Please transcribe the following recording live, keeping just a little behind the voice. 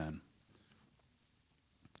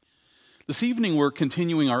This evening we're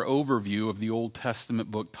continuing our overview of the Old Testament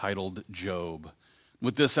book titled Job.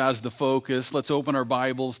 With this as the focus, let's open our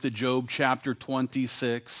Bibles to Job chapter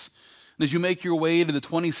 26. And as you make your way to the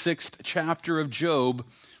 26th chapter of Job,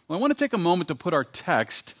 I want to take a moment to put our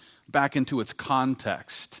text back into its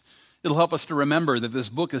context. It'll help us to remember that this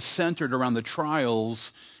book is centered around the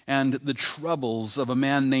trials and the troubles of a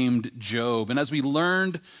man named Job. And as we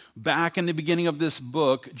learned back in the beginning of this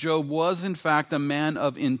book, Job was in fact a man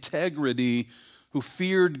of integrity who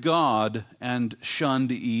feared God and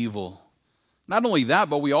shunned evil. Not only that,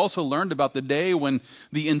 but we also learned about the day when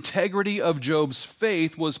the integrity of Job's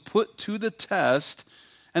faith was put to the test,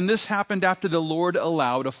 and this happened after the Lord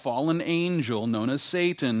allowed a fallen angel known as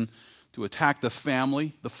Satan to attack the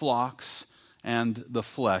family, the flocks, and the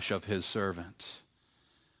flesh of his servant.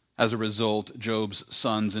 As a result, Job's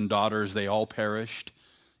sons and daughters, they all perished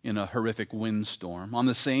in a horrific windstorm. On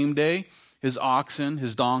the same day, his oxen,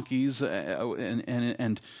 his donkeys,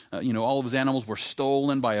 and all of his animals were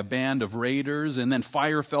stolen by a band of raiders, and then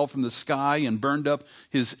fire fell from the sky and burned up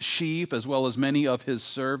his sheep as well as many of his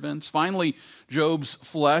servants. Finally, Job's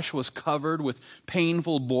flesh was covered with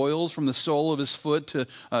painful boils from the sole of his foot to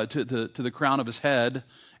the crown of his head.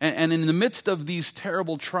 And in the midst of these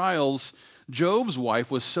terrible trials, Job's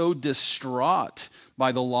wife was so distraught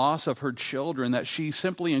by the loss of her children that she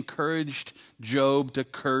simply encouraged Job to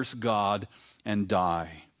curse God and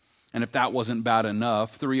die. And if that wasn't bad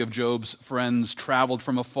enough, 3 of Job's friends traveled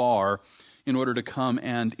from afar in order to come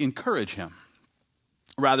and encourage him.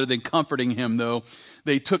 Rather than comforting him, though,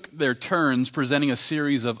 they took their turns presenting a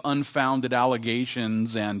series of unfounded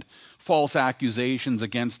allegations and false accusations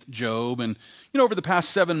against Job. And, over the past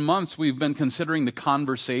 7 months, we've been considering the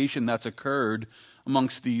conversation that's occurred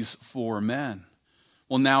amongst these 4 men.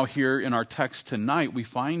 Well, now here in our text tonight, we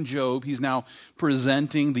find Job, he's now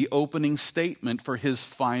presenting the opening statement for his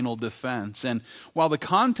final defense. And while the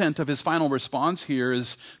content of his final response here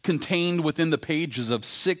is contained within the pages of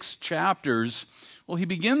 6 chapters, well, he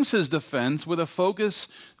begins his defense with a focus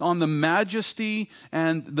on the majesty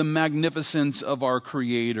and the magnificence of our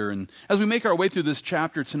Creator. And as we make our way through this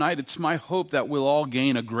chapter tonight, it's my hope that we'll all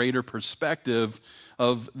gain a greater perspective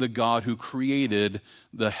of the God who created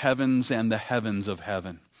the heavens and the heavens of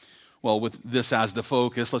heaven. Well, with this as the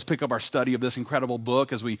focus, let's pick up our study of this incredible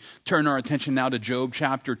book as we turn our attention now to Job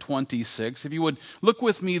chapter 26. If you would look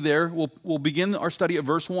with me there, we'll begin our study at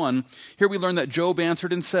verse 1. Here we learn that Job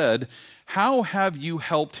answered and said, "How have you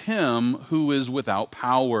helped him who is without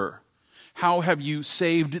power? How have you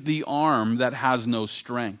saved the arm that has no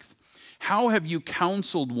strength? How have you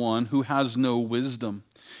counseled one who has no wisdom?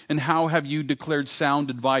 And how have you declared sound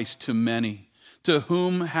advice to many? To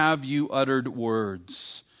whom have you uttered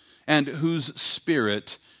words? And whose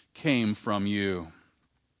spirit came from you?"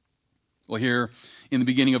 Well, here in the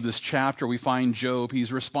beginning of this chapter, we find Job.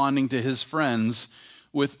 He's responding to his friends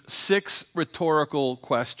with 6 rhetorical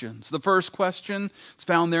questions. The first question is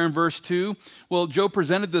found there in verse 2. Well, Job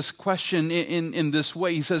presented this question in this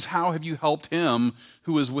way. He says, "How have you helped him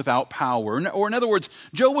who is without power?" Or in other words,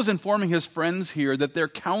 Job was informing his friends here that their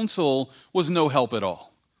counsel was no help at all.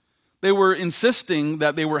 They were insisting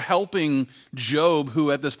that they were helping Job, who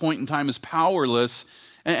at this point in time is powerless.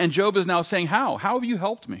 And Job is now saying, How have you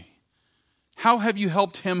helped me? How have you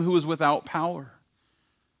helped him who is without power?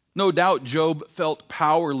 No doubt Job felt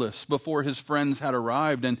powerless before his friends had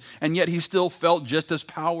arrived, and yet he still felt just as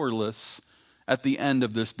powerless at the end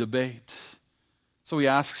of this debate. So he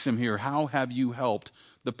asks him here, how have you helped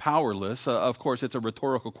the powerless? Of course, it's a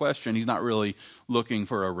rhetorical question. He's not really looking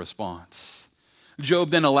for a response.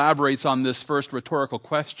 Job then elaborates on this first rhetorical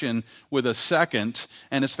question with a second,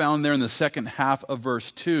 and it's found there in the second half of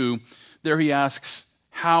verse 2. There he asks,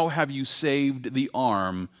 "How have you saved the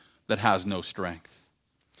arm that has no strength?"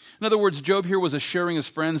 In other words, Job here was assuring his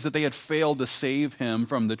friends that they had failed to save him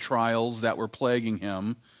from the trials that were plaguing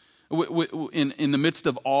him. In the midst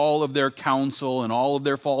of all of their counsel and all of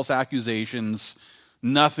their false accusations,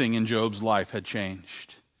 nothing in Job's life had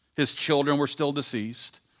changed. His children were still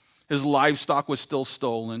deceased. His livestock was still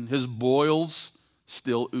stolen. His boils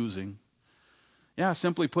still oozing. Yeah,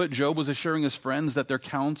 simply put, Job was assuring his friends that their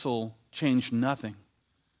counsel changed nothing.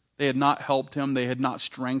 They had not helped him. They had not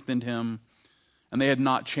strengthened him. And they had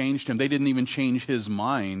not changed him. They didn't even change his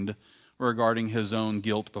mind regarding his own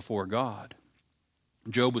guilt before God.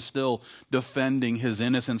 Job was still defending his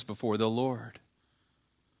innocence before the Lord.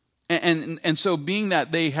 And so being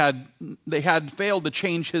that they had failed to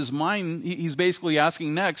change his mind, he's basically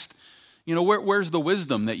asking next, where's the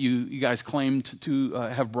wisdom that you guys claimed to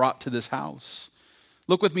have brought to this house?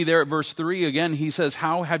 Look with me there at verse 3 again. He says,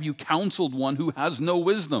 "How have you counseled one who has no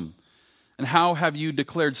wisdom? And how have you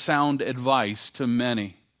declared sound advice to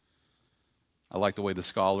many? I like the way the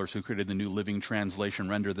scholars who created the New Living Translation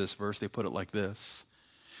render this verse. They put it like this: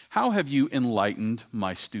 how have you enlightened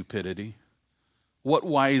my stupidity? What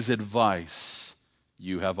wise advice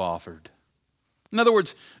you have offered. In other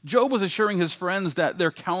words, Job was assuring his friends that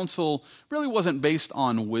their counsel really wasn't based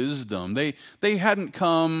on wisdom. They hadn't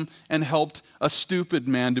come and helped a stupid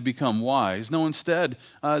man to become wise. No, instead,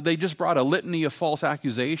 they just brought a litany of false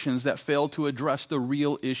accusations that failed to address the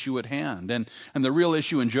real issue at hand. And the real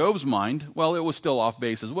issue in Job's mind, well, it was still off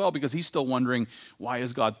base as well, because he's still wondering, why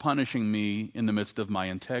is God punishing me in the midst of my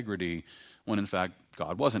integrity, when in fact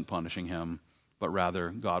God wasn't punishing him, but rather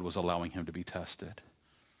God was allowing him to be tested.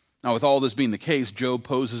 Now, with all this being the case, Job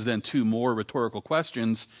poses then two more rhetorical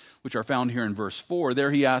questions, which are found here in verse 4.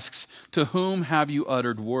 There he asks, to whom have you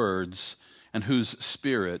uttered words, and whose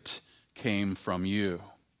spirit came from you?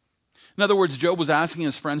 In other words, Job was asking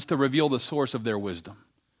his friends to reveal the source of their wisdom.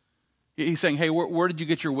 He's saying, hey, where did you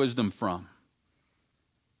get your wisdom from?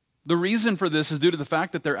 The reason for this is due to the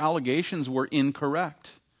fact that their allegations were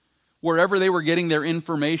incorrect. Wherever they were getting their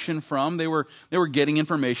information from, they were getting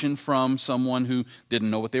information from someone who didn't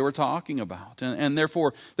know what they were talking about. And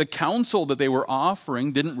therefore, the counsel that they were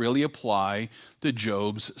offering didn't really apply to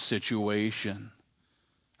Job's situation.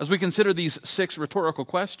 As we consider these 6 rhetorical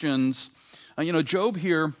questions, Job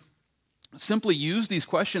here simply used these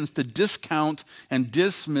questions to discount and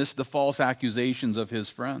dismiss the false accusations of his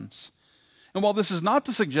friends. And while this is not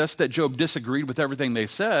to suggest that Job disagreed with everything they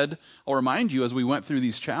said, I'll remind you as we went through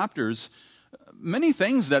these chapters, many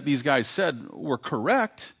things that these guys said were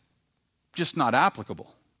correct, just not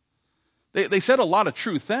applicable. They said a lot of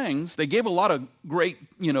true things. They gave a lot of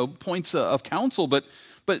great, points of counsel, but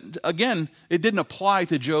again, it didn't apply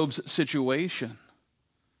to Job's situation.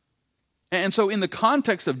 And so in the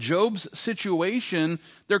context of Job's situation,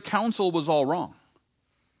 their counsel was all wrong.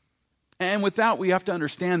 And with that, we have to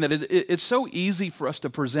understand that it's so easy for us to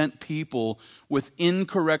present people with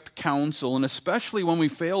incorrect counsel, and especially when we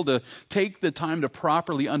fail to take the time to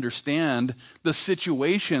properly understand the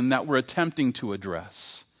situation that we're attempting to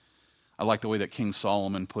address. I like the way that King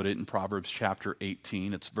Solomon put it in Proverbs chapter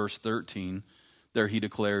 18. It's verse 13. There he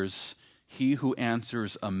declares, he who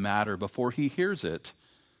answers a matter before he hears it,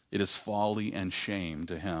 it is folly and shame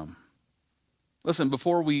to him. Listen,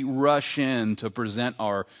 before we rush in to present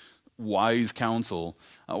our wise counsel,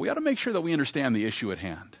 we ought to make sure that we understand the issue at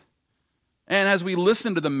hand. And as we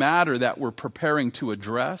listen to the matter that we're preparing to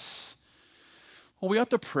address, well, we ought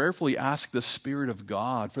to prayerfully ask the Spirit of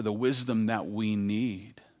God for the wisdom that we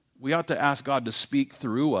need. We ought to ask God to speak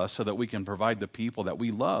through us so that we can provide the people that we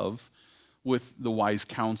love with the wise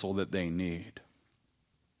counsel that they need.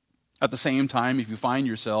 At the same time, if you find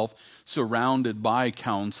yourself surrounded by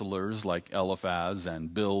counselors like Eliphaz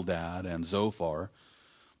and Bildad and Zophar,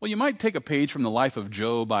 well, you might take a page from the life of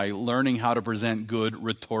Job by learning how to present good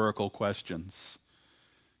rhetorical questions.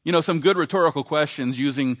 Some good rhetorical questions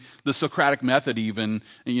using the Socratic method even,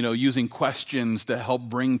 using questions to help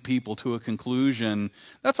bring people to a conclusion.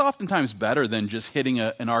 That's oftentimes better than just hitting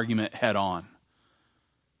an argument head on.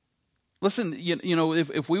 Listen,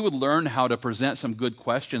 if we would learn how to present some good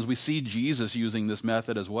questions, we see Jesus using this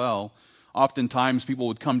method as well. Oftentimes people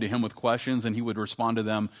would come to him with questions and he would respond to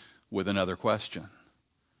them with another question.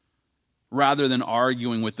 Rather than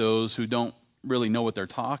arguing with those who don't really know what they're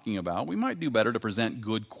talking about, we might do better to present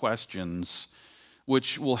good questions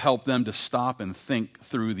which will help them to stop and think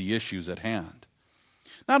through the issues at hand.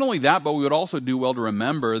 Not only that, but we would also do well to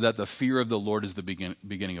remember that the fear of the Lord is the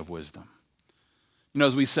beginning of wisdom.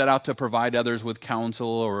 As we set out to provide others with counsel,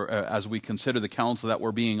 or as we consider the counsel that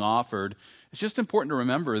we're being offered, it's just important to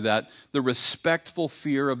remember that the respectful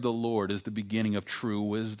fear of the Lord is the beginning of true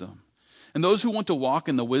wisdom. And those who want to walk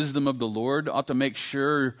in the wisdom of the Lord ought to make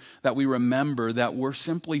sure that we remember that we're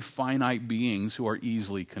simply finite beings who are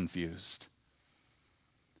easily confused.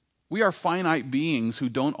 We are finite beings who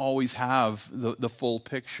don't always have the full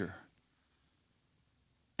picture.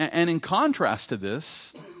 And in contrast to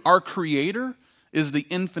this, our Creator is the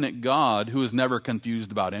infinite God who is never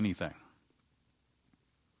confused about anything.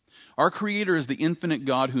 Our Creator is the infinite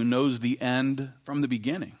God who knows the end from the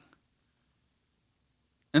beginning.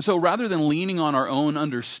 And so rather than leaning on our own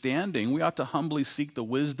understanding, we ought to humbly seek the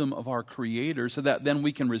wisdom of our Creator so that then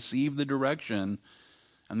we can receive the direction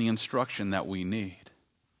and the instruction that we need.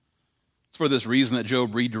 It's for this reason that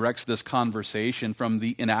Job redirects this conversation from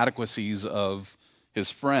the inadequacies of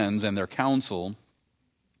his friends and their counsel.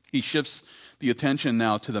 He shifts the attention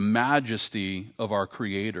now to the majesty of our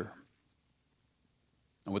Creator.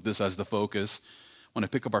 And with this as the focus, I want to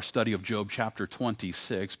pick up our study of Job chapter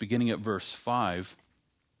 26, beginning at verse 5.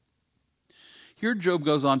 Here Job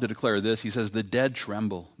goes on to declare this. He says, the dead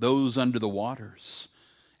tremble, those under the waters,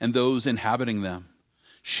 and those inhabiting them.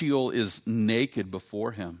 Sheol is naked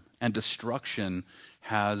before him, and destruction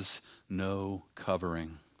has no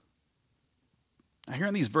covering. Now, here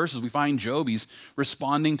in these verses, we find Job, he's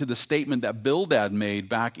responding to the statement that Bildad made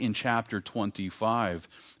back in chapter 25.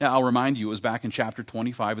 Now, I'll remind you, it was back in chapter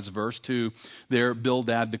 25, it's verse 2. There,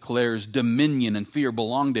 Bildad declares, dominion and fear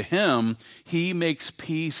belong to him. He makes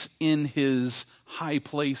peace in his high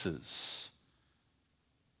places.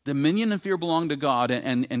 Dominion and fear belong to God,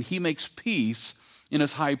 and he makes peace in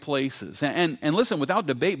his high places. And listen, without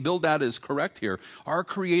debate, Bildad is correct here. Our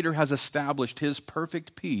Creator has established his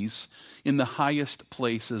perfect peace in the highest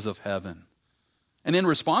places of heaven. And in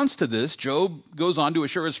response to this, Job goes on to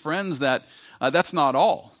assure his friends that that's not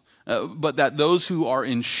all, but that those who are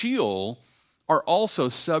in Sheol are also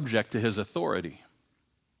subject to his authority.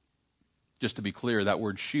 Just to be clear, that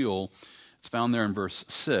word Sheol, it's found there in verse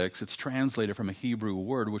 6. It's translated from a Hebrew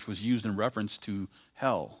word which was used in reference to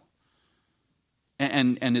hell.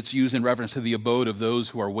 And it's used in reference to the abode of those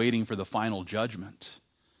who are waiting for the final judgment.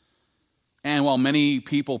 And while many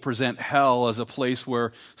people present hell as a place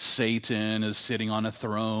where Satan is sitting on a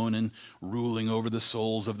throne and ruling over the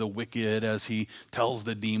souls of the wicked as he tells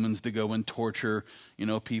the demons to go and torture,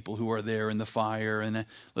 people who are there in the fire. And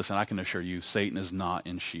listen, I can assure you, Satan is not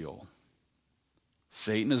in Sheol.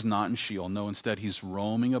 Satan is not in Sheol. No, instead, he's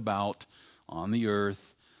roaming about on the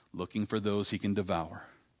earth looking for those he can devour.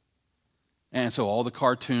 And so all the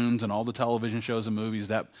cartoons and all the television shows and movies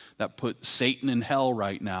that put Satan in hell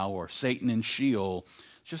right now or Satan in Sheol,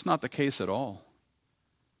 it's just not the case at all.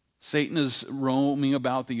 Satan is roaming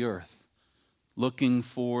about the earth, looking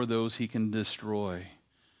for those he can destroy.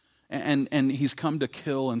 And he's come to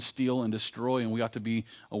kill and steal and destroy, and we ought to be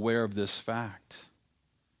aware of this fact.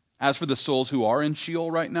 As for the souls who are in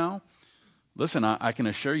Sheol right now, listen, I can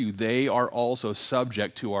assure you, they are also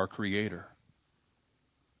subject to our Creator.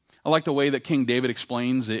 I like the way that King David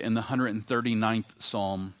explains it in the 139th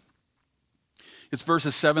Psalm. It's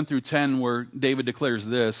verses 7 through 10 where David declares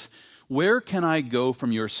this, where can I go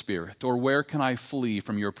from your spirit, or where can I flee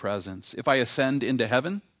from your presence? If I ascend into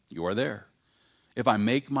heaven, you are there. If I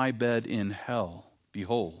make my bed in hell,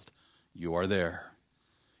 behold, you are there.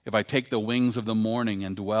 If I take the wings of the morning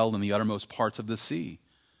and dwell in the uttermost parts of the sea,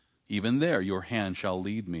 even there your hand shall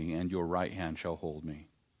lead me, and your right hand shall hold me.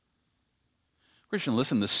 Christian,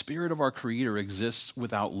 listen, the Spirit of our Creator exists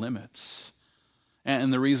without limits.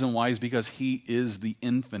 And the reason why is because he is the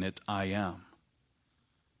infinite I am.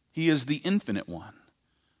 He is the infinite one.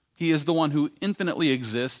 He is the one who infinitely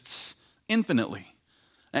exists infinitely.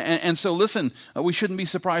 And so listen, we shouldn't be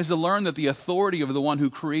surprised to learn that the authority of the one who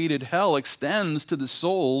created hell extends to the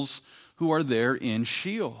souls who are there in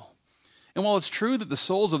Sheol. And while it's true that the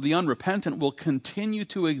souls of the unrepentant will continue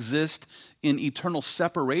to exist in eternal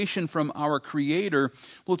separation from our Creator,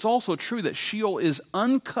 well, it's also true that Sheol is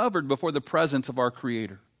uncovered before the presence of our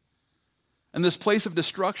Creator. And this place of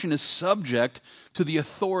destruction is subject to the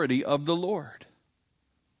authority of the Lord.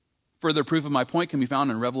 Further proof of my point can be found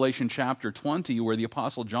in Revelation chapter 20, where the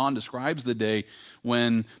Apostle John describes the day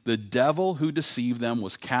when the devil who deceived them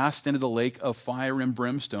was cast into the lake of fire and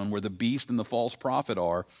brimstone, where the beast and the false prophet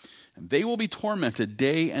are, and they will be tormented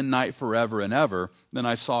day and night forever and ever. Then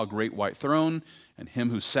I saw a great white throne, and him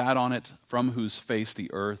who sat on it, from whose face the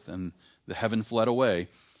earth and the heaven fled away,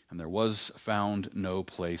 and there was found no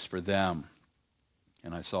place for them.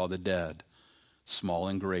 And I saw the dead, small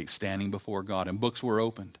and great, standing before God, and books were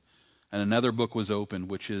opened. And another book was opened,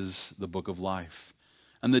 which is the book of life.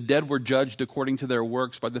 And the dead were judged according to their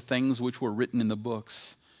works by the things which were written in the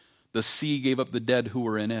books. The sea gave up the dead who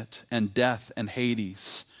were in it, and death and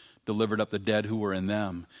Hades delivered up the dead who were in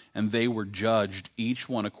them. And they were judged, each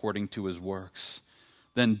one according to his works.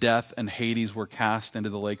 Then death and Hades were cast into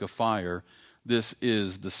the lake of fire. This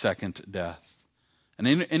is the second death.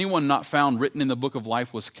 And anyone not found written in the book of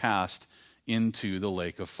life was cast into the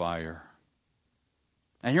lake of fire.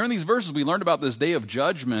 And here in these verses, we learned about this day of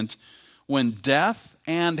judgment when death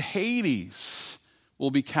and Hades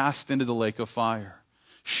will be cast into the lake of fire.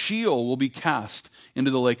 Sheol will be cast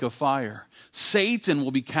into the lake of fire. Satan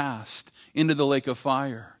will be cast into the lake of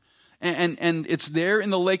fire. And it's there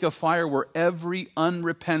in the lake of fire where every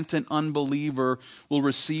unrepentant unbeliever will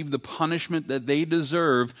receive the punishment that they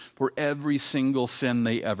deserve for every single sin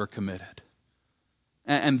they ever committed.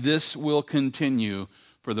 And this will continue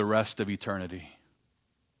for the rest of eternity.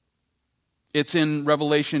 It's in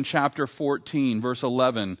Revelation chapter 14, verse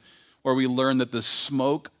 11, where we learn that the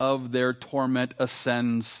smoke of their torment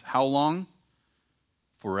ascends how long?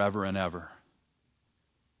 Forever and ever.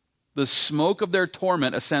 The smoke of their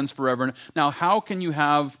torment ascends forever. Now, how can you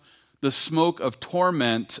have the smoke of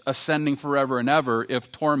torment ascending forever and ever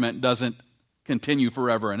if torment doesn't continue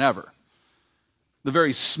forever and ever? The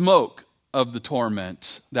very smoke of the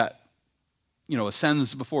torment that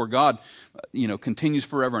ascends before God, continues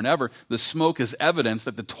forever and ever. The smoke is evidence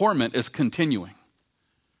that the torment is continuing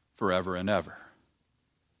forever and ever.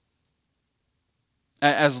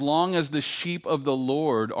 As long as the sheep of the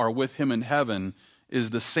Lord are with him in heaven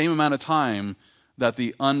is the same amount of time that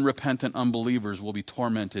the unrepentant unbelievers will be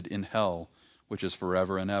tormented in hell, which is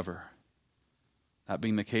forever and ever. That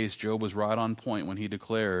being the case, Job was right on point when he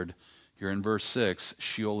declared here in verse 6,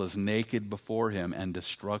 Sheol is naked before him and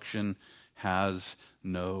destruction has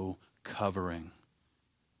no covering.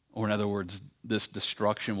 Or in other words, this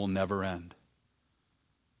destruction will never end.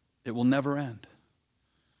 It will never end.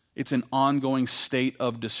 It's an ongoing state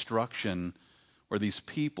of destruction where these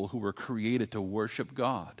people who were created to worship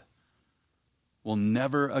God will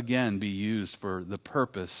never again be used for the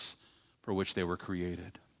purpose for which they were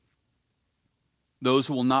created. Those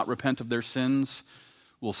who will not repent of their sins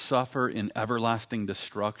will suffer in everlasting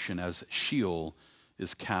destruction as Sheol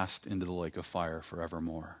is cast into the lake of fire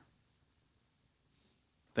forevermore.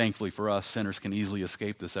 Thankfully for us, sinners can easily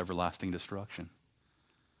escape this everlasting destruction.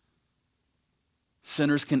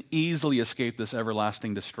 Sinners can easily escape this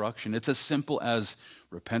everlasting destruction. It's as simple as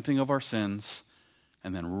repenting of our sins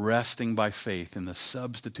and then resting by faith in the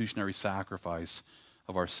substitutionary sacrifice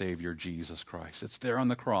of our Savior, Jesus Christ. It's there on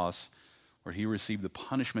the cross where he received the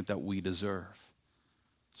punishment that we deserve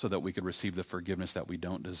so that we could receive the forgiveness that we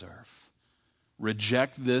don't deserve.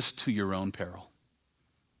 Reject this to your own peril.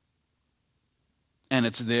 And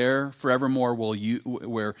it's there forevermore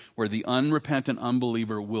where the unrepentant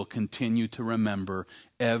unbeliever will continue to remember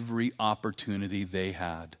every opportunity they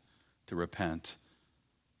had to repent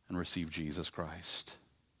and receive Jesus Christ.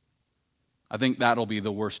 I think that'll be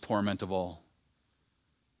the worst torment of all,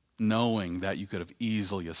 knowing that you could have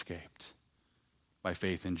easily escaped by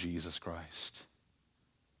faith in Jesus Christ.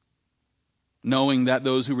 Knowing that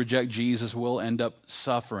those who reject Jesus will end up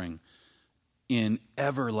suffering in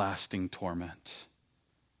everlasting torment.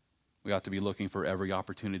 We ought to be looking for every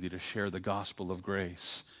opportunity to share the gospel of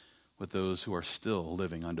grace with those who are still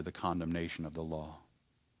living under the condemnation of the law.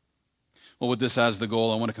 Well, with this as the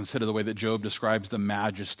goal, I want to consider the way that Job describes the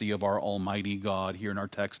majesty of our Almighty God here in our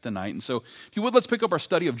text tonight. And so, if you would, let's pick up our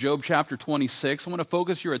study of Job chapter 26. I want to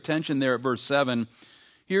focus your attention there at verse 7.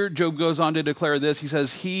 Here, Job goes on to declare this. He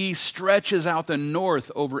says, He stretches out the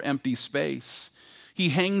north over empty space. He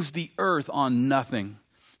hangs the earth on nothing.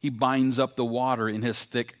 He binds up the water in his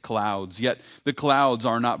thick clouds, yet the clouds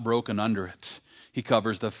are not broken under it. He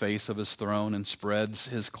covers the face of his throne and spreads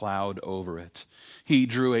his cloud over it. He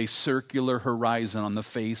drew a circular horizon on the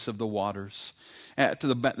face of the waters, at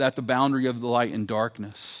the boundary of the light and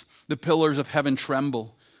darkness. The pillars of heaven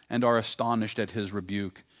tremble and are astonished at his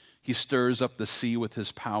rebuke. He stirs up the sea with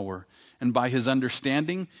his power, and by his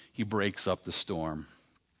understanding he breaks up the storm.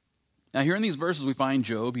 Now, here in these verses, we find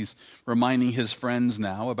Job. He's reminding his friends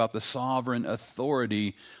now about the sovereign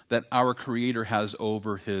authority that our Creator has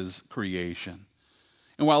over his creation.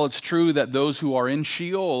 And while it's true that those who are in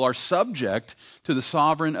Sheol are subject to the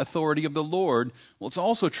sovereign authority of the Lord, well, it's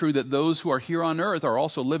also true that those who are here on earth are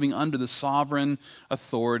also living under the sovereign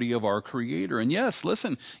authority of our Creator. And yes,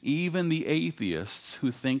 listen, even the atheists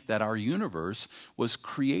who think that our universe was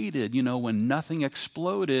created, when nothing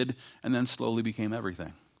exploded and then slowly became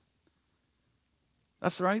everything.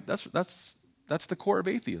 That's right. That's the core of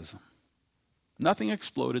atheism. Nothing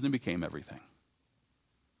exploded and became everything.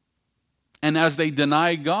 And as they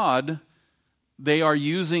deny God, they are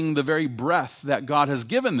using the very breath that God has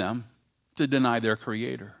given them to deny their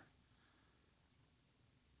Creator.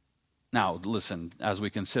 Now, listen, as we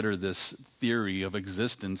consider this theory of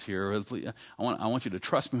existence here, I want you to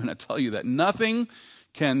trust me when I tell you that nothing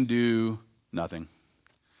can do nothing.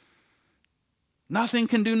 Nothing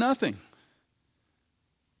can do nothing.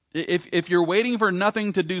 If you're waiting for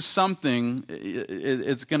nothing to do something,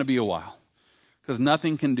 it's going to be a while. Because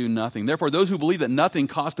nothing can do nothing. Therefore, those who believe that nothing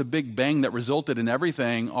caused a big bang that resulted in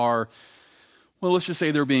everything are, well, let's just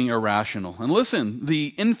say they're being irrational. And listen,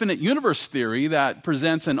 the infinite universe theory that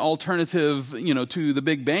presents an alternative, to the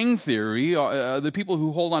Big Bang theory, the people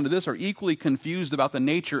who hold on to this are equally confused about the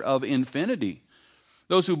nature of infinity.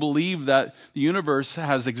 Those who believe that the universe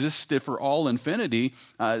has existed for all infinity,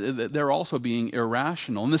 they're also being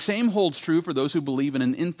irrational. And the same holds true for those who believe in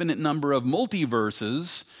an infinite number of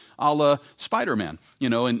multiverses, a la Spider-Man,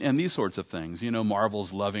 and these sorts of things.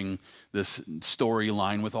 Marvel's loving this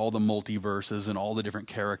storyline with all the multiverses and all the different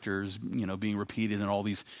characters, being repeated and all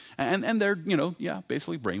these, and they're,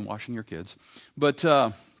 basically brainwashing your kids. But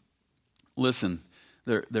listen,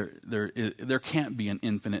 there can't be an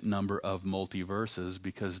infinite number of multiverses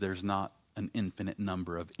because there's not an infinite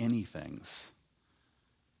number of anythings.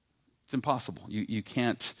 It's impossible. You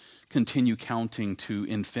can't continue counting to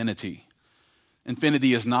infinity.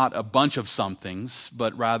 Infinity is not a bunch of somethings,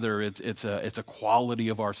 but rather it's a quality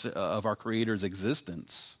of our Creator's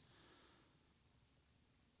existence.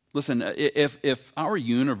 Listen, if our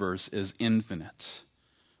universe is infinite,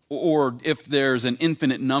 or if there's an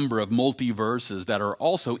infinite number of multiverses that are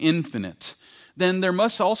also infinite, then there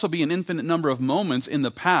must also be an infinite number of moments in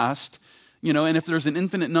the past, and if there's an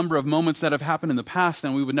infinite number of moments that have happened in the past,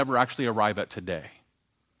 then we would never actually arrive at today.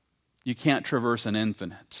 You can't traverse an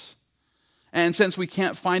infinite. And since we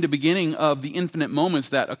can't find a beginning of the infinite moments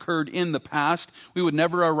that occurred in the past, we would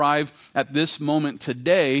never arrive at this moment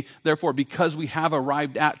today. Therefore, because we have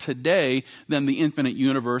arrived at today, then the infinite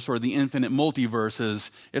universe or the infinite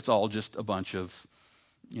multiverses, it's all just a bunch of,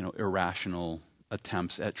 irrational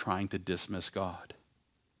attempts at trying to dismiss God.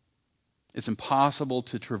 It's impossible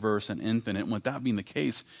to traverse an infinite. And with that being the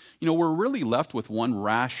case, we're really left with one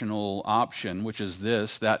rational option, which is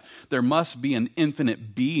this, that there must be an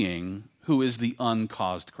infinite being who is the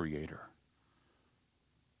uncaused creator.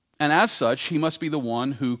 And as such, he must be the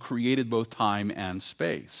one who created both time and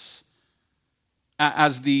space.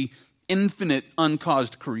 As the infinite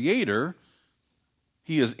uncaused creator,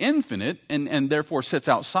 he is infinite and therefore sits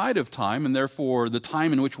outside of time, and therefore the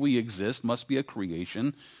time in which we exist must be a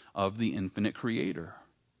creation of the infinite creator.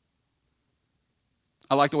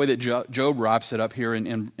 I like the way that Job wraps it up here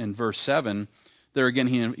in verse 7. There again,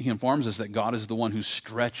 he informs us that God is the one who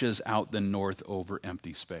stretches out the north over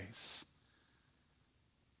empty space.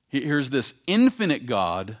 Here's this infinite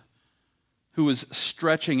God who is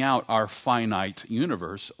stretching out our finite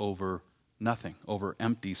universe over nothing, over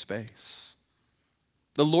empty space.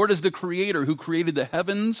 The Lord is the creator who created the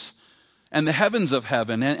heavens and the heavens of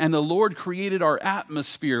heaven. And the Lord created our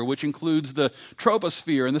atmosphere, which includes the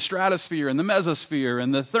troposphere and the stratosphere and the mesosphere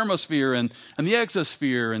and the thermosphere and the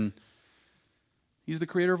exosphere. And He's the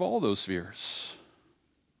creator of all those spheres.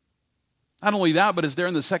 Not only that, but it's there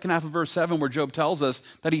in the second half of verse 7 where Job tells us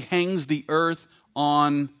that he hangs the earth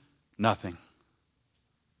on nothing.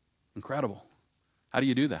 Incredible. How do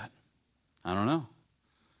you do that? I don't know.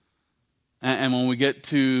 And when we get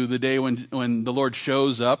to the day when the Lord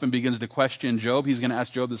shows up and begins to question Job, he's going to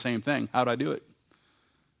ask Job the same thing. How'd I do it?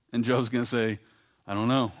 And Job's going to say, I don't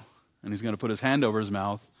know. And he's going to put his hand over his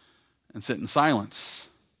mouth and sit in silence.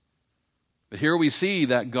 But here we see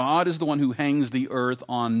that God is the one who hangs the earth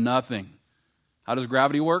on nothing. How does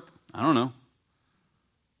gravity work? I don't know.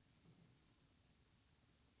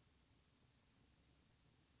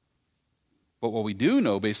 But what we do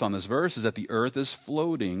know based on this verse is that the earth is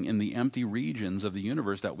floating in the empty regions of the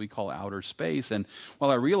universe that we call outer space. And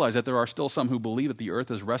while I realize that there are still some who believe that the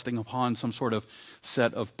earth is resting upon some sort of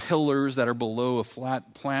set of pillars that are below a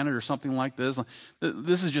flat planet or something like this,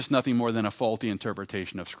 this is just nothing more than a faulty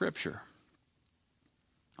interpretation of Scripture.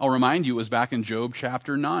 I'll remind you, it was back in Job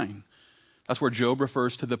chapter 9. That's where Job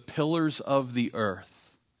refers to the pillars of the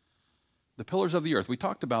earth. The pillars of the earth. We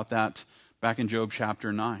talked about that back in Job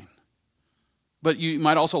chapter 9. But you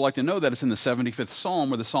might also like to know that it's in the 75th Psalm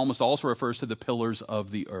where the psalmist also refers to the pillars of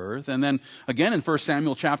the earth. And then again in 1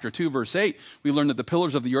 Samuel chapter 2, verse 8, we learn that the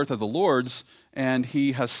pillars of the earth are the Lord's, and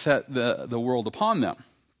he has set the world upon them.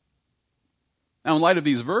 Now, in light of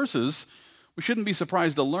these verses, we shouldn't be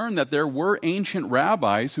surprised to learn that there were ancient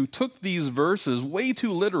rabbis who took these verses way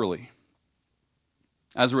too literally.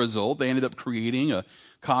 As a result, they ended up creating a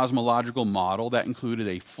cosmological model that included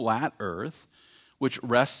a flat earth, which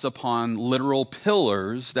rests upon literal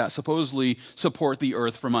pillars that supposedly support the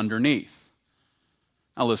earth from underneath.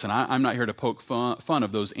 Now listen, I'm not here to poke fun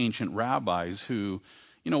of those ancient rabbis who,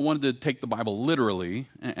 wanted to take the Bible literally,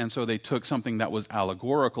 and so they took something that was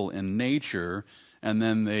allegorical in nature, and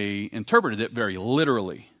then they interpreted it very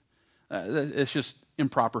literally. It's just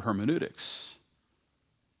improper hermeneutics.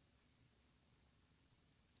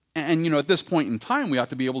 And, at this point in time, we ought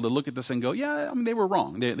to be able to look at this and go, yeah, they were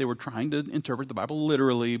wrong. They were trying to interpret the Bible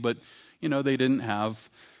literally, but, they didn't have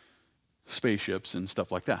spaceships and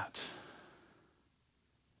stuff like that.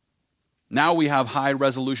 Now we have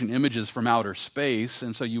high-resolution images from outer space,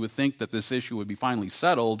 and so you would think that this issue would be finally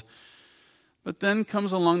settled. But then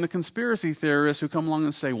comes along the conspiracy theorists who come along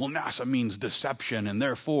and say, well, NASA means deception, and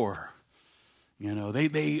therefore,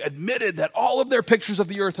 they admitted that all of their pictures of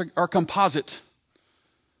the earth are composite.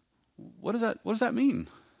 What does that mean?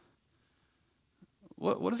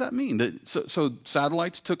 What does that mean? So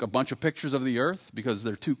satellites took a bunch of pictures of the earth because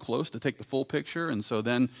they're too close to take the full picture, and so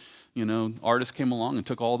then, artists came along and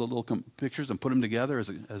took all the little pictures and put them together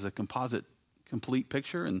as a composite, complete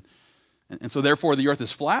picture, and so therefore the earth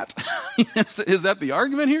is flat? Is that the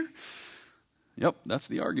argument here? Yep, that's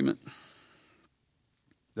the argument.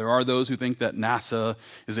 There are those who think that NASA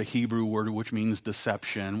is a Hebrew word which means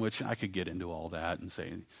deception, which I could get into all that and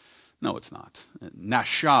say, no, it's not.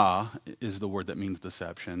 Nasha is the word that means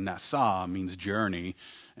deception. Nasa means journey,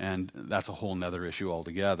 and that's a whole nother issue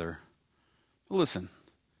altogether. Listen,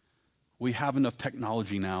 we have enough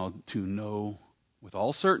technology now to know with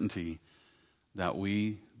all certainty that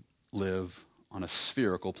we live on a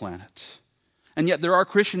spherical planet. And yet there are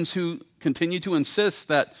Christians who continue to insist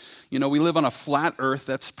that, we live on a flat earth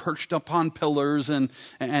that's perched upon pillars and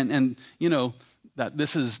that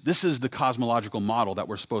this is the cosmological model that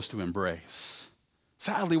we're supposed to embrace.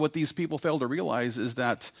 Sadly, what these people fail to realize is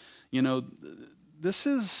that, this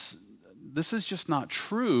is just not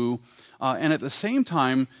true. And at the same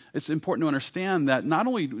time, it's important to understand that not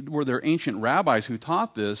only were there ancient rabbis who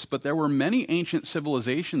taught this, but there were many ancient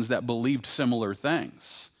civilizations that believed similar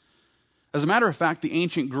things. As a matter of fact, the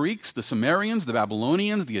ancient Greeks, the Sumerians, the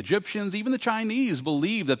Babylonians, the Egyptians, even the Chinese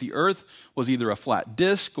believed that the earth was either a flat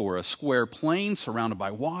disk or a square plane surrounded by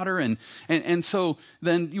water. And so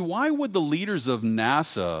then why would the leaders of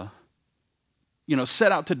NASA,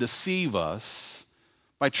 set out to deceive us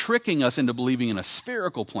by tricking us into believing in a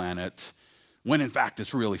spherical planet when in fact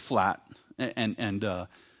it's really flat and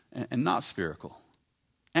not spherical?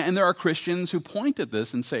 And there are Christians who point at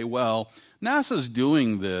this and say, well, NASA's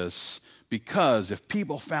doing this because if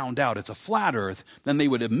people found out it's a flat earth, then they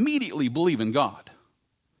would immediately believe in God.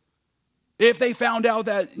 If they found out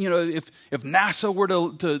that, if NASA were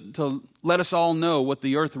to let us all know what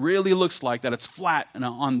the earth really looks like, that it's flat and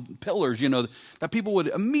on pillars, that people would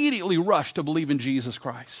immediately rush to believe in Jesus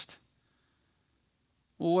Christ.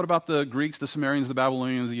 Well, what about the Greeks, the Sumerians, the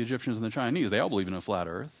Babylonians, the Egyptians, and the Chinese? They all believe in a flat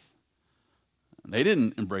earth. They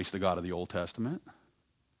didn't embrace the God of the Old Testament.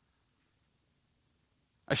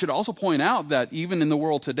 I should also point out that even in the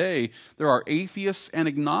world today, there are atheists and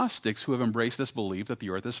agnostics who have embraced this belief that the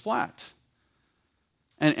earth is flat.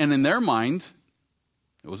 And in their mind,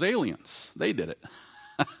 it was aliens. They did it.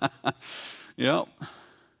 Yep.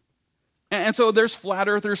 And so there's flat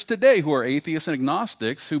earthers today who are atheists and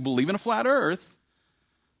agnostics who believe in a flat earth,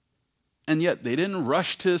 and yet they didn't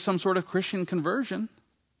rush to some sort of Christian conversion.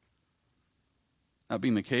 That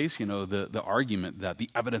being the case, the argument that the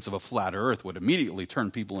evidence of a flat earth would immediately turn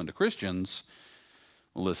people into Christians,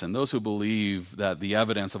 well, listen, those who believe that the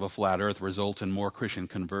evidence of a flat earth results in more Christian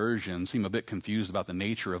conversion seem a bit confused about the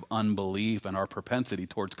nature of unbelief and our propensity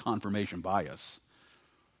towards confirmation bias.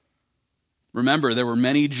 Remember, there were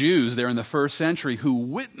many Jews there in the first century who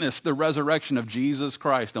witnessed the resurrection of Jesus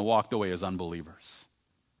Christ and walked away as unbelievers.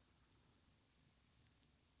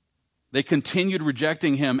 They continued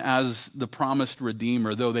rejecting him as the promised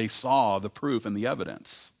Redeemer, though they saw the proof and the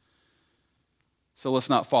evidence. So let's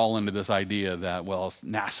not fall into this idea that, well, if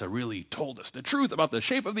NASA really told us the truth about the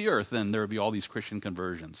shape of the earth, then there would be all these Christian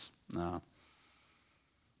conversions. No,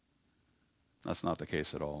 that's not the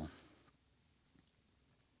case at all.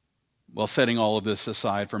 Well, setting all of this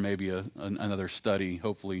aside for maybe another study,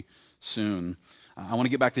 hopefully soon, I want to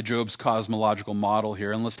get back to Job's cosmological model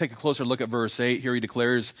here, and let's take a closer look at verse 8. Here he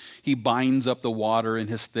declares, he binds up the water in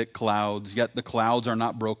his thick clouds, yet the clouds are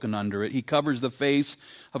not broken under it. He covers the face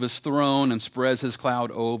of his throne and spreads his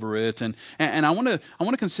cloud over it. And I want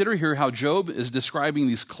to consider here how Job is describing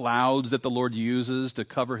these clouds that the Lord uses to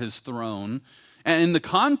cover his throne. And in the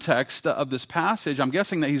context of this passage, I'm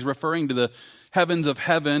guessing that he's referring to the heavens of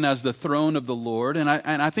heaven as the throne of the Lord. And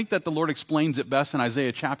I think that the Lord explains it best in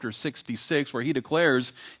Isaiah chapter 66, where he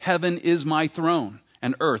declares, heaven is my throne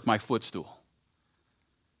and earth my footstool.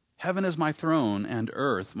 Heaven is my throne and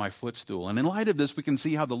earth my footstool. And in light of this, we can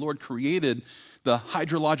see how the Lord created the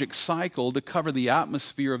hydrologic cycle to cover the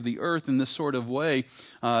atmosphere of the earth in this sort of way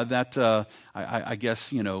that I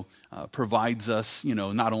guess, provides us,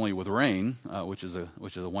 not only with rain, which is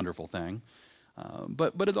a wonderful thing,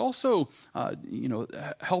 But it also,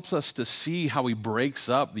 helps us to see how he breaks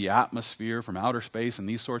up the atmosphere from outer space and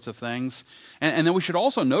these sorts of things. And then we should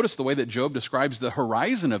also notice the way that Job describes the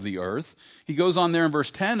horizon of the earth. He goes on there in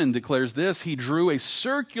verse 10 and declares this: he drew a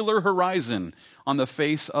circular horizon on the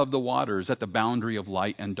face of the waters at the boundary of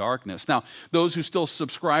light and darkness. Now, those who still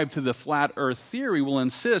subscribe to the flat earth theory will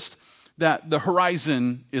insist that the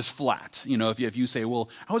horizon is flat. If you say, well,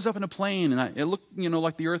 I was up in a plane and it looked,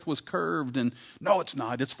 like the earth was curved, and no, it's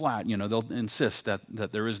not, it's flat. They'll insist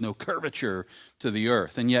that there is no curvature to the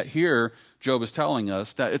earth. And yet here, Job is telling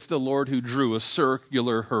us that it's the Lord who drew a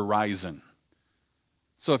circular horizon.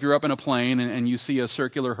 So if you're up in a plane and you see a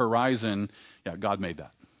circular horizon, yeah, God made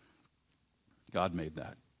that. God made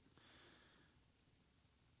that.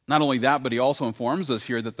 Not only that, but he also informs us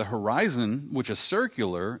here that the horizon, which is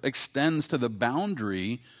circular, extends to the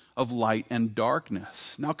boundary of light and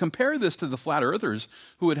darkness. Now compare this to the flat earthers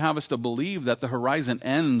who would have us to believe that the horizon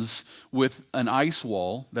ends with an ice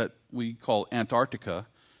wall that we call Antarctica,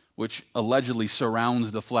 which allegedly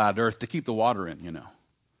surrounds the flat earth to keep the water in,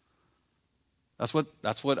 That's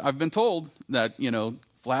what I've been told, that,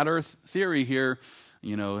 flat earth theory here,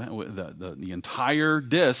 the entire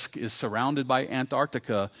disk is surrounded by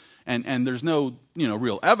Antarctica, and there's no,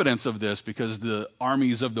 real evidence of this because the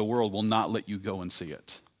armies of the world will not let you go and see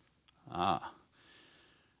it. Our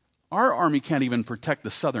army can't even protect the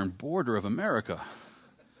southern border of America.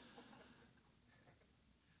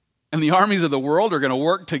 And the armies of the world are going to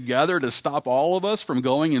work together to stop all of us from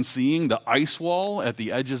going and seeing the ice wall at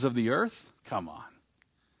the edges of the earth? Come on.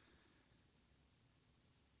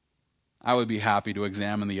 I would be happy to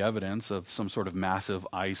examine the evidence of some sort of massive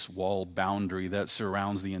ice wall boundary that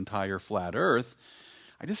surrounds the entire flat earth.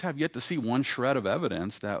 I just have yet to see one shred of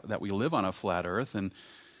evidence that we live on a flat earth. And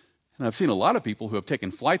I've seen a lot of people who have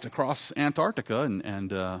taken flights across Antarctica,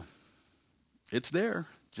 and it's there,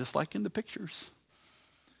 just like in the pictures.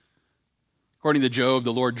 According to Job,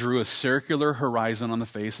 the Lord drew a circular horizon on the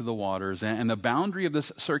face of the waters, and the boundary of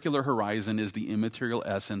this circular horizon is the immaterial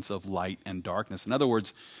essence of light and darkness. In other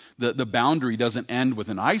words, the boundary doesn't end with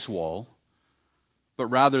an ice wall, but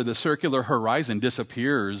rather the circular horizon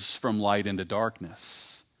disappears from light into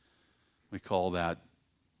darkness. We call that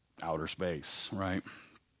outer space, right?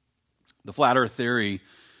 The flat earth theory,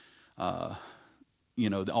 also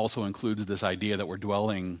includes this idea that we're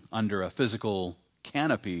dwelling under a physical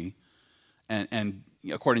canopy. And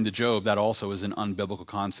according to Job, that also is an unbiblical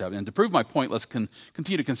concept. And to prove my point, let's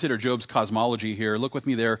continue to consider Job's cosmology here. Look with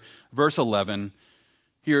me there, verse 11.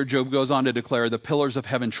 Here, Job goes on to declare, the pillars of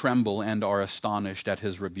heaven tremble and are astonished at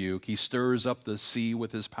his rebuke. He stirs up the sea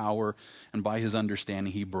with his power, and by his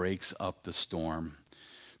understanding he breaks up the storm.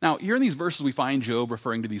 Now, here in these verses, we find Job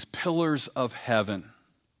referring to these pillars of heaven.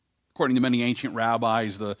 According to many ancient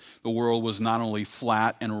rabbis, the world was not only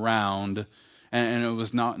flat and round, and it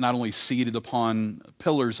was not only seated upon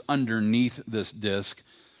pillars underneath this disk,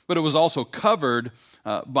 but it was also covered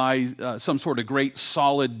by some sort of great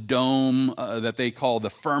solid dome that they call the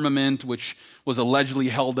firmament, which was allegedly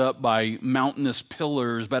held up by mountainous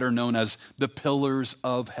pillars, better known as the pillars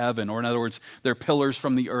of heaven. Or in other words, they're pillars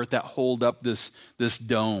from the earth that hold up this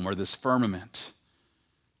dome or this firmament.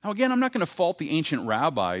 Now again, I'm not going to fault the ancient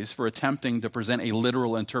rabbis for attempting to present a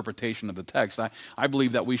literal interpretation of the text. I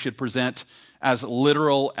believe that we should present as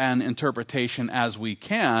literal an interpretation as we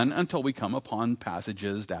can until we come upon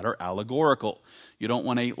passages that are allegorical. You don't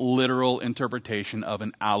want a literal interpretation of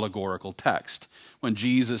an allegorical text. When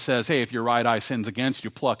Jesus says, hey, if your right eye sins against you,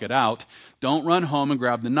 pluck it out, don't run home and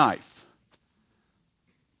grab the knife.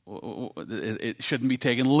 It shouldn't be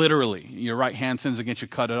taken literally. Your right hand sins against you,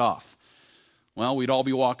 cut it off. Well, we'd all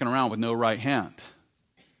be walking around with no right hand.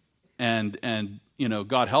 And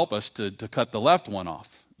God help us to cut the left one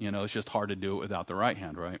off. It's just hard to do it without the right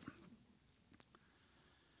hand, right?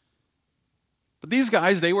 But these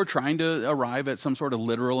guys, they were trying to arrive at some sort of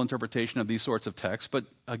literal interpretation of these sorts of texts. But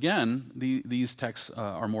again, these texts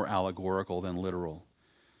are more allegorical than literal.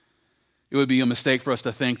 It would be a mistake for us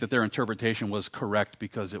to think that their interpretation was correct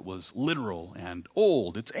because it was literal and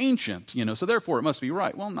old. It's ancient, so therefore it must be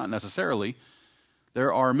right. Well, not necessarily.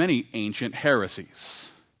 There are many ancient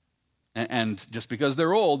heresies. And just because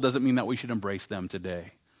they're old doesn't mean that we should embrace them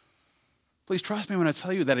today. Please trust me when I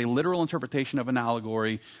tell you that a literal interpretation of an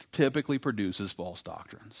allegory typically produces false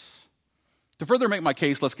doctrines. To further make my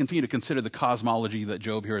case, let's continue to consider the cosmology that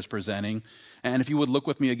Job here is presenting. And if you would look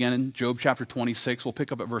with me again in Job chapter 26, we'll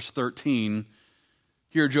pick up at verse 13.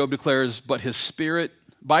 Here Job declares, but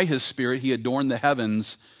by his spirit he adorned the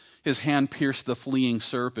heavens. His hand pierced the fleeing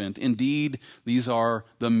serpent. Indeed, these are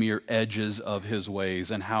the mere edges of his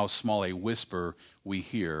ways, and how small a whisper we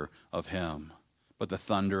hear of him. but the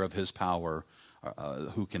thunder of his power,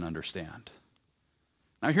 who can understand?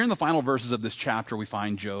 Now, here in the final verses of this chapter, we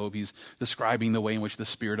find Job. He's describing the way in which the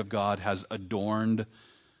Spirit of God has adorned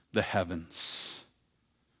the heavens.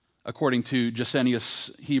 According to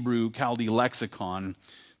Gesenius Hebrew Chaldee Lexicon,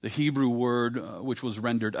 the Hebrew word which was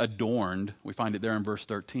rendered adorned, we find it there in verse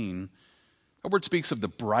 13. That word speaks of the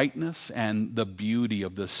brightness and the beauty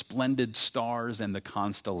of the splendid stars and the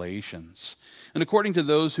constellations. And according to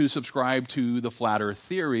those who subscribe to the flat earth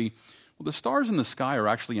theory, well, the stars in the sky are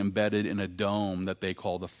actually embedded in a dome that they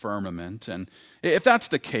call the firmament. And if that's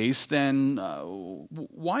the case, then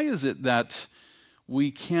why is it that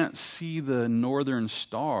we can't see the northern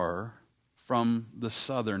star from the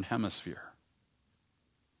southern hemisphere?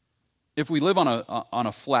 If we live on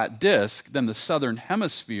a flat disk, then the southern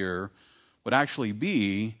hemisphere would actually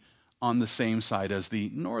be on the same side as the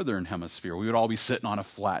northern hemisphere. We would all be sitting on a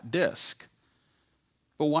flat disk.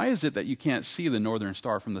 But why is it that you can't see the northern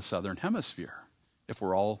star from the southern hemisphere if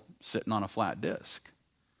we're all sitting on a flat disk?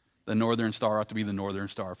 The northern star ought to be the northern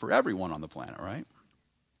star for everyone on the planet, right?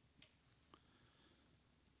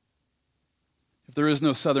 If there is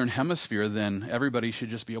no southern hemisphere, then everybody should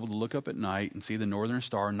just be able to look up at night and see the northern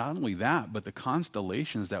star. Not only that, but the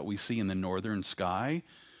constellations that we see in the northern sky,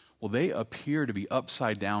 well, they appear to be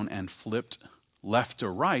upside down and flipped left to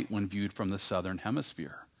right when viewed from the southern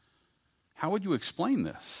hemisphere. How would you explain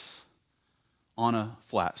this on a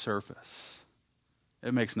flat surface?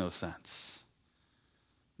 It makes no sense.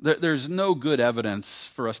 There's no good evidence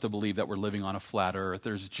for us to believe that we're living on a flat earth.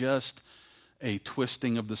 There's just a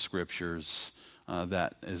twisting of the scriptures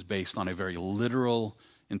that is based on a very literal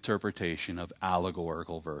interpretation of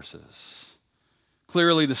allegorical verses.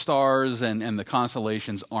 Clearly, the stars and the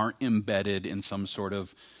constellations aren't embedded in some sort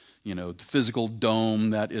of, physical dome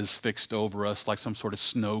that is fixed over us like some sort of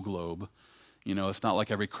snow globe. It's not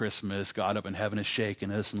like every Christmas God up in heaven is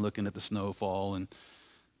shaking us and looking at the snowfall. And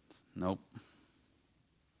nope.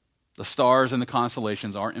 The stars and the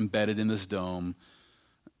constellations aren't embedded in this dome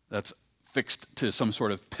that's fixed to some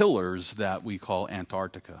sort of pillars that we call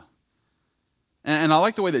Antarctica. And I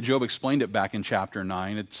like the way that Job explained it back in chapter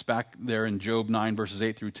 9. It's back there in Job 9, verses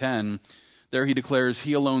 8 through 10. There he declares,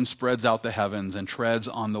 "He alone spreads out the heavens and treads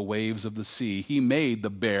on the waves of the sea. He made the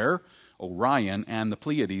Bear, Orion, and the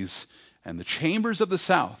Pleiades, and the chambers of the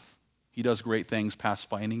south. He does great things past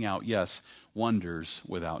finding out, yes, wonders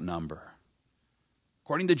without number."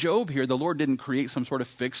 According to Job here, the Lord didn't create some sort of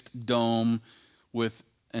fixed dome with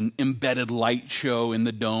an embedded light show in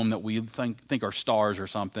the dome that we think are stars or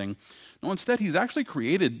something. No, instead, he's actually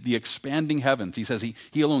created the expanding heavens. He says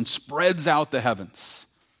he alone spreads out the heavens.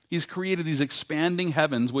 He's created these expanding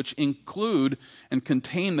heavens, which include and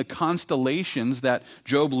contain the constellations that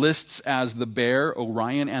Job lists as the Bear,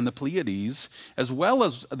 Orion, and the Pleiades, as well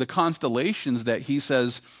as the constellations that he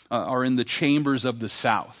says are in the chambers of the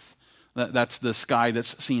south. That's the sky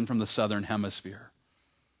that's seen from the southern hemisphere.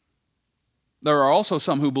 There are also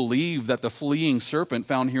some who believe that the fleeing serpent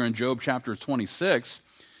found here in Job chapter 26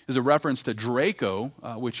 is a reference to Draco,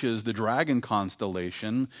 which is the dragon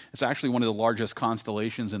constellation. It's actually one of the largest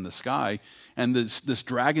constellations in the sky. And this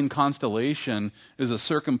dragon constellation is a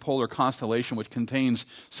circumpolar constellation which contains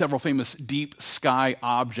several famous deep sky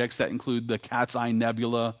objects that include the Cat's Eye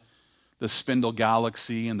Nebula, the Spindle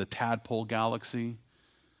Galaxy, and the Tadpole Galaxy.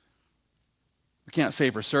 We can't say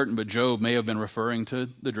for certain, but Job may have been referring to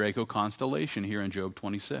the Draco constellation here in Job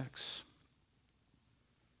 26.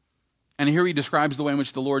 And here he describes the way in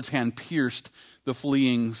which the Lord's hand pierced the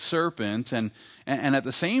fleeing serpent. And at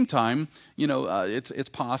the same time, it's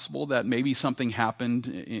possible that maybe something happened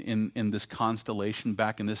in this constellation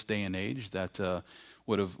back in this day and age that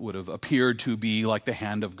would have appeared to be like the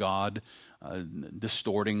hand of God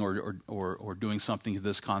distorting or doing something to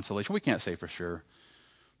this constellation. We can't say for sure.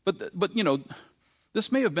 But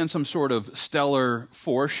this may have been some sort of stellar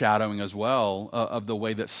foreshadowing as well of the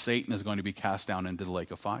way that Satan is going to be cast down into the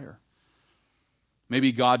lake of fire.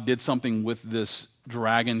 Maybe God did something with this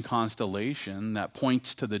dragon constellation that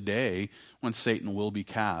points to the day when Satan will be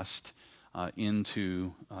cast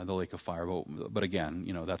into the lake of fire. But again,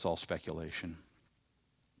 that's all speculation.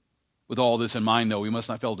 With all this in mind, though, we must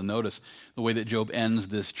not fail to notice the way that Job ends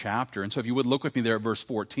this chapter. And so if you would look with me there at verse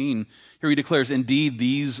 14, here he declares, "Indeed,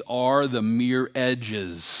 these are the mere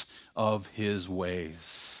edges of his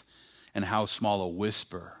ways, and how small a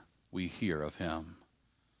whisper we hear of him.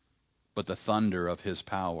 But the thunder of his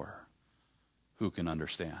power, who can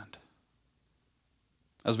understand?"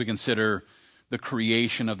 As we consider the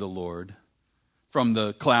creation of the Lord, from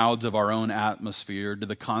the clouds of our own atmosphere to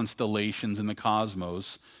the constellations in the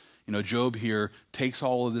cosmos, Job here takes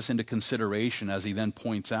all of this into consideration as he then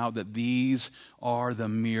points out that these are the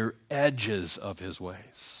mere edges of his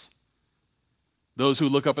ways. Those who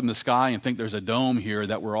look up in the sky and think there's a dome here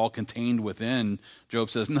that we're all contained within, Job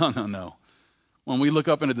says, no. When we look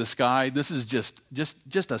up into the sky, this is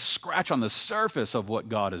just a scratch on the surface of what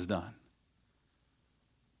God has done.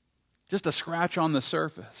 Just a scratch on the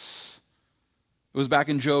surface. It was back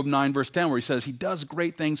in Job 9, verse 10, where he says he does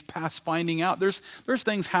great things past finding out. There's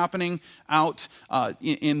things happening out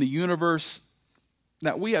in the universe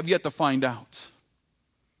that we have yet to find out.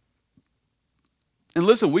 And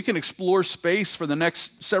listen, we can explore space for the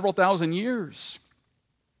next several thousand years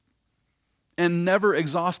and never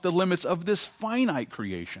exhaust the limits of this finite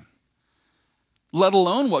creation, let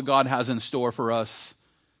alone what God has in store for us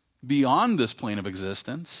beyond this plane of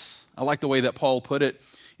existence. I like the way that Paul put it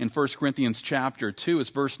in 1 Corinthians chapter 2. It's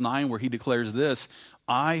verse 9 where he declares this: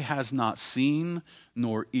 "Eye has not seen,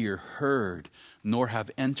 nor ear heard, nor have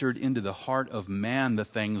entered into the heart of man the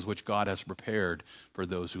things which God has prepared for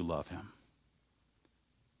those who love him."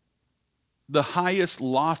 The highest,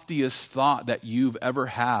 loftiest thought that you've ever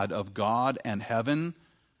had of God and heaven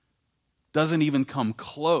doesn't even come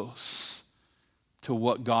close to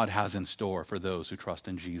what God has in store for those who trust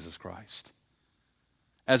in Jesus Christ.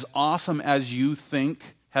 As awesome as you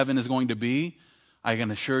think heaven is going to be, I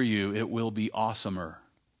can assure you it will be awesomer.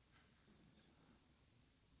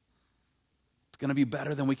 It's going to be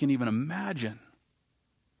better than we can even imagine.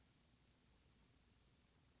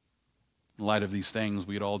 In light of these things,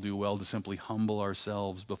 we'd all do well to simply humble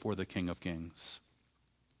ourselves before the King of Kings.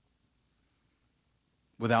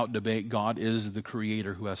 Without debate, God is the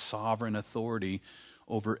Creator who has sovereign authority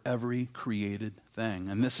over every created thing.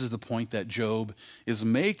 And this is the point that Job is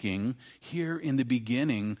making here in the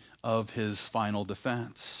beginning of his final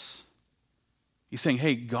defense. He's saying,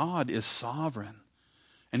 hey, God is sovereign.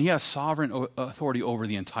 And he has sovereign authority over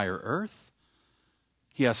the entire earth.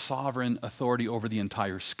 He has sovereign authority over the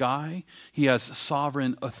entire sky. He has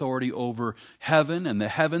sovereign authority over heaven and the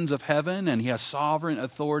heavens of heaven. And he has sovereign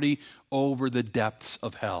authority over the depths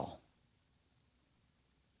of hell.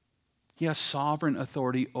 He has sovereign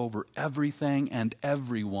authority over everything and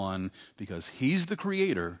everyone because he's the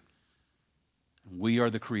creator and we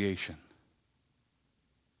are the creation.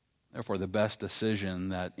 Therefore, the best decision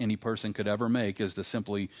that any person could ever make is to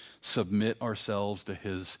simply submit ourselves to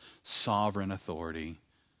his sovereign authority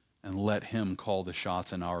and let him call the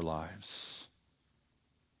shots in our lives.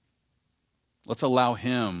 Let's allow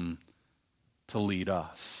him to lead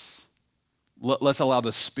us. Let's allow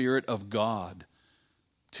the Spirit of God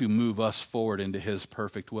to move us forward into his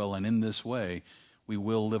perfect will. And in this way, we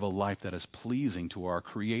will live a life that is pleasing to our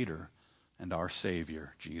Creator and our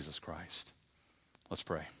Savior, Jesus Christ. Let's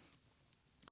pray.